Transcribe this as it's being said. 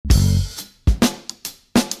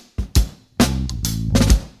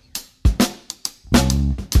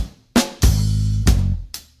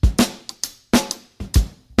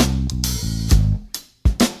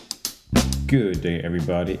Good day,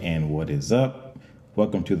 everybody, and what is up?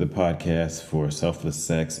 Welcome to the podcast for Selfless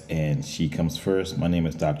Sex and She Comes First. My name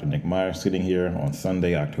is Dr. Nick Meyer, sitting here on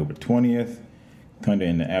Sunday, October 20th, kind of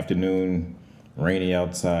in the afternoon, rainy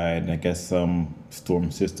outside. I guess some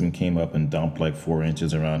storm system came up and dumped like 4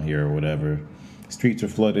 inches around here or whatever. Streets are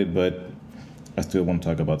flooded, but I still want to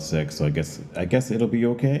talk about sex, so I guess it'll be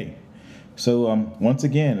okay. So once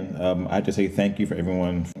again, I have to say thank you for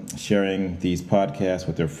everyone sharing these podcasts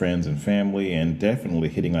with their friends and family, and definitely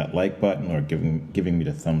hitting that like button or giving me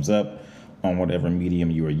the thumbs up on whatever medium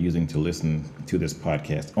you are using to listen to this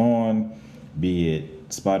podcast on, be it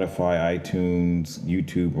Spotify, iTunes,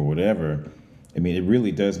 YouTube, or whatever. I mean, it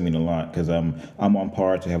really does mean a lot because I'm on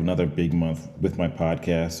par to have another big month with my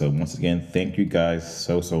podcast. So once again, thank you guys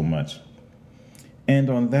so much. And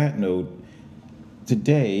on that note,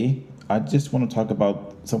 today I just want to talk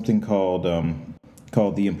about something called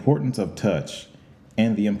the importance of touch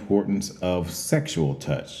and the importance of sexual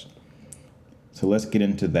touch. So let's get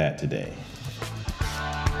into that today.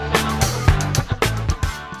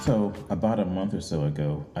 So about a month or so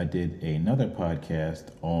ago, I did another podcast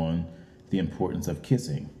on the importance of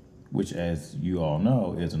kissing, which, as you all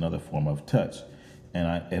know, is another form of touch.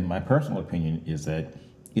 And my personal opinion is that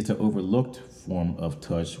it's an overlooked form of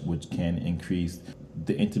touch which can increase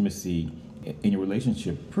the intimacy in your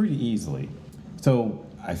relationship pretty easily. So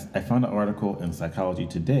I found an article in Psychology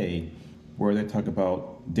Today where they talk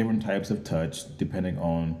about different types of touch depending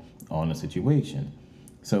on the situation.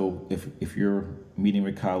 So if you're meeting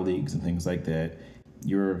with colleagues and things like that,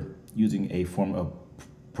 you're using a form of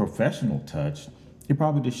professional touch. You're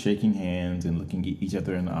probably just shaking hands and looking at each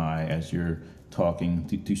other in the eye as you're talking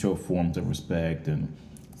to show forms of respect and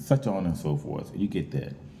such on and so forth. You get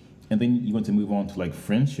that. And then you want to move on to like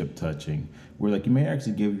friendship touching, where like you may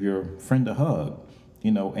actually give your friend a hug,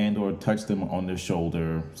 and or touch them on their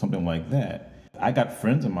shoulder, something like that. I got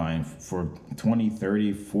friends of mine for 20,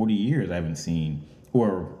 30, 40 years I haven't seen,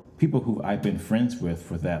 or people who I've been friends with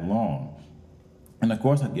for that long. And of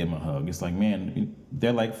course I give them a hug. It's like, man,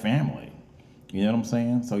 they're like family. You know what I'm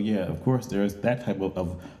saying? So yeah, of course there's that type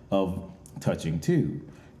of touching too.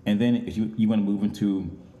 And then if you want to move into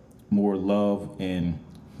more love and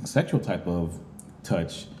sexual type of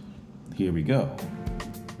touch, here we go.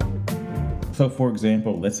 So for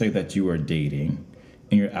example, let's say that you are dating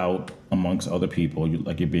and you're out amongst other people,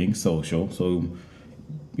 you're being social, so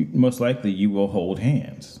most likely you will hold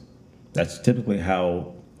hands. That's typically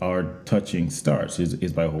how our touching starts,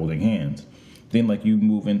 is by holding hands. Then like you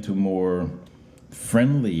move into more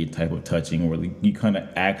friendly type of touching where you kind of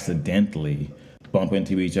accidentally bump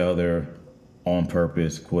into each other on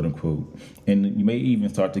purpose, quote unquote. And you may even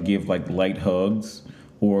start to give like light hugs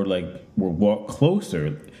or walk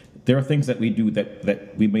closer. There are things that we do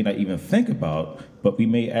that we may not even think about, but we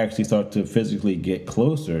may actually start to physically get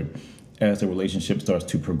closer as the relationship starts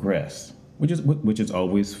to progress, which is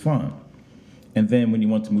always fun. And then when you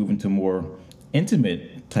want to move into more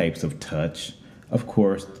intimate types of touch, of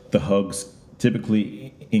course, the hugs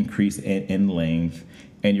typically increase in length,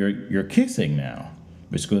 and you're kissing now,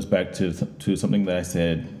 which goes back to something that I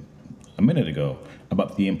said a minute ago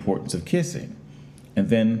about the importance of kissing. And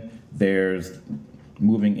then there's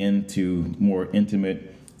moving into more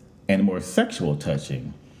intimate and more sexual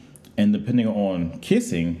touching. And depending on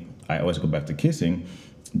kissing, I always go back to kissing,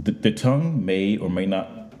 the tongue may or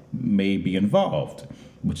may be involved,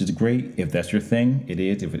 which is great. If that's your thing, it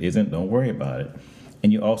is. If it isn't, don't worry about it.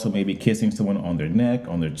 And you also may be kissing someone on their neck,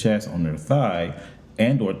 on their chest, on their thigh,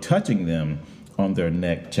 and or touching them on their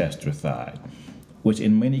neck, chest, or thigh, which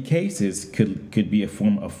in many cases could be a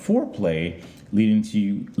form of foreplay leading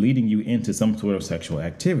you into some sort of sexual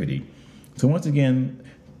activity. So once again,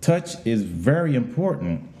 touch is very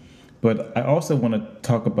important, but I also want to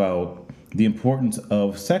talk about the importance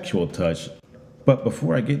of sexual touch. But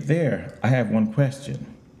before I get there, I have one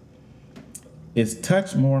question. Is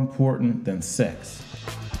touch more important than sex?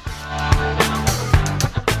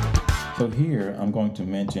 So here I'm going to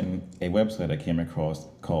mention a website I came across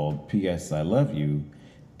called P.S. I Love You,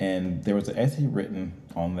 and there was an essay written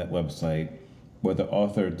on that website where the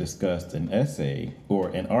author discussed an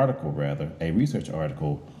research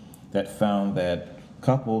article that found that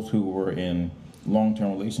couples who were in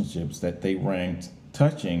long-term relationships, that they ranked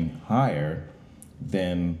touching higher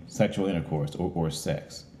than sexual intercourse or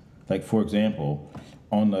sex. Like for example,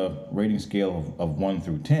 on the rating scale of 1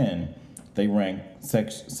 through 10, they ranked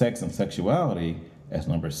sex and sexuality as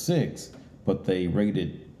number 6, but they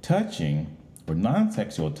rated touching or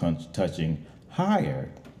non-sexual touching higher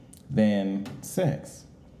than sex.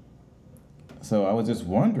 So I was just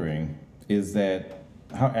wondering,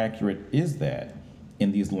 how accurate is that?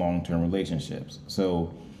 in these long-term relationships.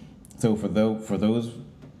 So for those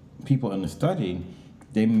people in the study,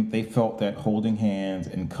 they felt that holding hands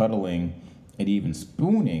and cuddling and even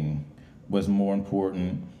spooning was more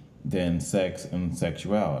important than sex and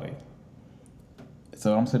sexuality.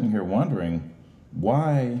 So I'm sitting here wondering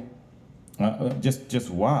why, just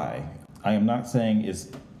why. I am not saying it's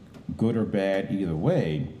good or bad either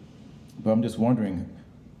way, but I'm just wondering,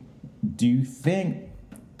 do you think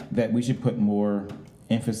that we should put more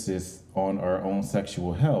emphasis on our own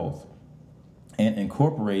sexual health and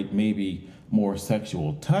incorporate maybe more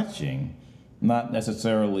sexual touching, not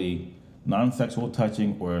necessarily non-sexual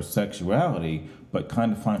touching or sexuality, but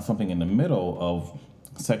kind of find something in the middle of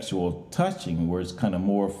sexual touching where it's kind of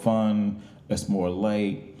more fun, it's more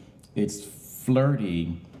light, it's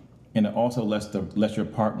flirty, and it also lets your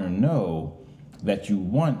partner know that you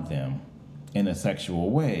want them in a sexual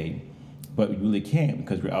way, but you really can't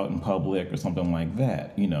because you're out in public or something like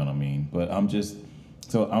that. You know what I mean? But I'm just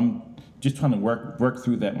trying to work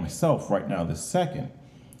through that myself right now, this second.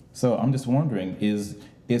 So I'm just wondering, is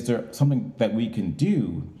there something that we can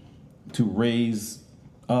do to raise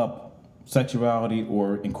up sexuality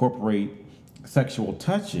or incorporate sexual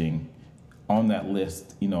touching on that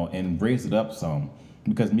list, and raise it up some?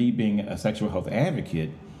 Because me being a sexual health advocate,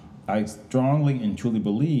 I strongly and truly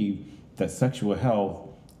believe that sexual health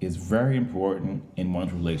is very important in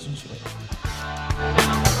one's relationship.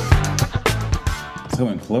 So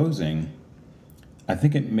in closing, I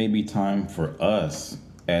think it may be time for us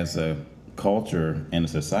as a culture and a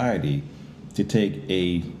society to take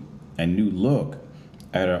a new look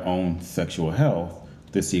at our own sexual health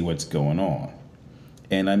to see what's going on.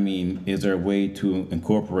 And I mean, is there a way to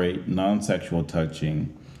incorporate non-sexual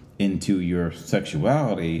touching into your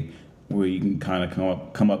sexuality where you can kind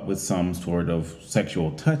of come up with some sort of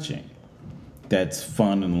sexual touching that's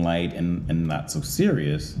fun and light and not so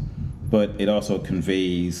serious, but it also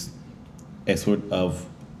conveys a sort of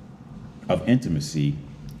intimacy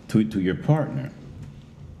to your partner?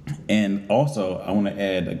 And also, I want to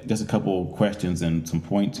add just a couple questions and some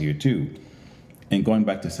points here too. And going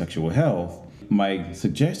back to sexual health, my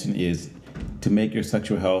suggestion is to make your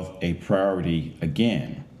sexual health a priority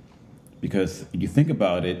again. Because if you think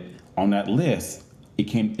about it, on that list,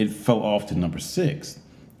 it fell off to number 6.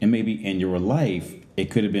 And maybe in your life, it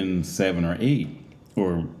could have been 7 or 8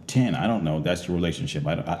 or 10. I don't know. That's your relationship.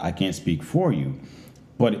 I can't speak for you.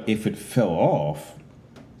 But if it fell off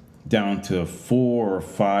down to 4 or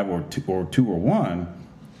 5 or 2 or 1,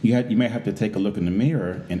 you may have to take a look in the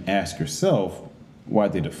mirror and ask yourself, why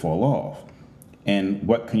did it fall off? And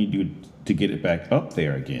what can you do to get it back up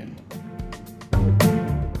there again?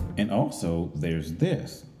 And also, there's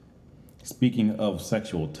this. Speaking of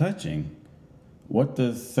sexual touching, what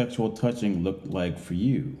does sexual touching look like for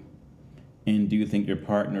you? And do you think your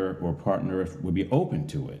partner or partner would be open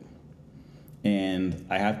to it? And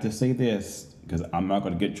I have to say this, because I'm not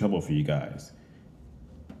going to get in trouble for you guys.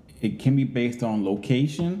 It can be based on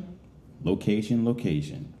location.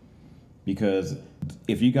 Because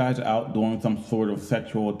if you guys are out doing some sort of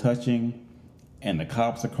sexual touching and the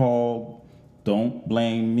cops are called, don't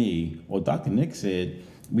blame me. Well, Dr. Nick said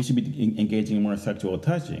we should be engaging in more sexual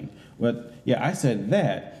touching. Well, yeah, I said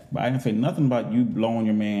that, but I didn't say nothing about you blowing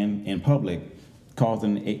your man in public,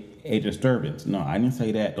 causing a disturbance. No, I didn't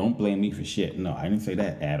say that. Don't blame me for shit. No, I didn't say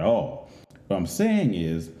that at all. What I'm saying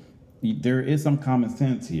is there is some common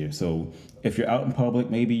sense here. So if you're out in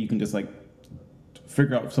public, maybe you can just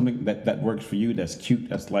figure out something that works for you, that's cute,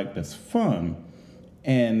 that's fun,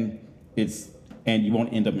 and you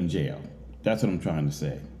won't end up in jail. That's what I'm trying to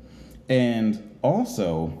say. And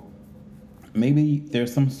also, maybe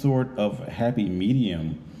there's some sort of happy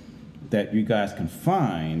medium that you guys can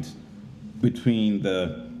find between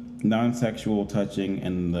the non-sexual touching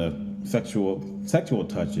and the sexual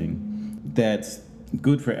touching that's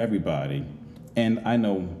good for everybody. And I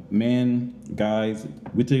know men, guys,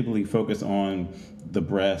 we typically focus on the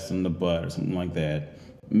breasts and the butt or something like that.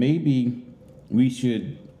 Maybe we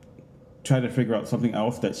should try to figure out something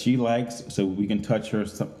else that she likes so we can touch her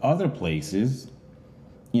some other places,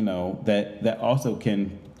 that also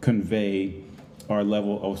can convey our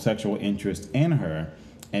level of sexual interest in her.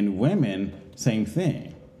 And women, same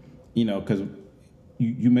thing, because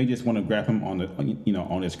you may just want to grab him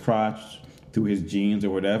on his crotch, through his jeans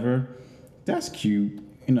or whatever. That's cute,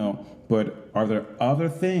 but are there other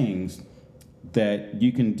things that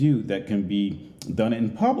you can do that can be done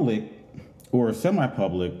in public or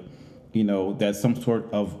semi-public, that's some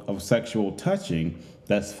sort of sexual touching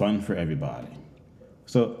that's fun for everybody?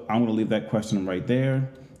 So I'm going to leave that question right there.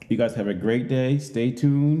 You guys have a great day. Stay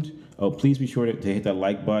tuned. Oh, please be sure to hit that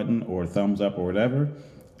like button or thumbs up or whatever.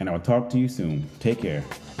 And I will talk to you soon. Take care.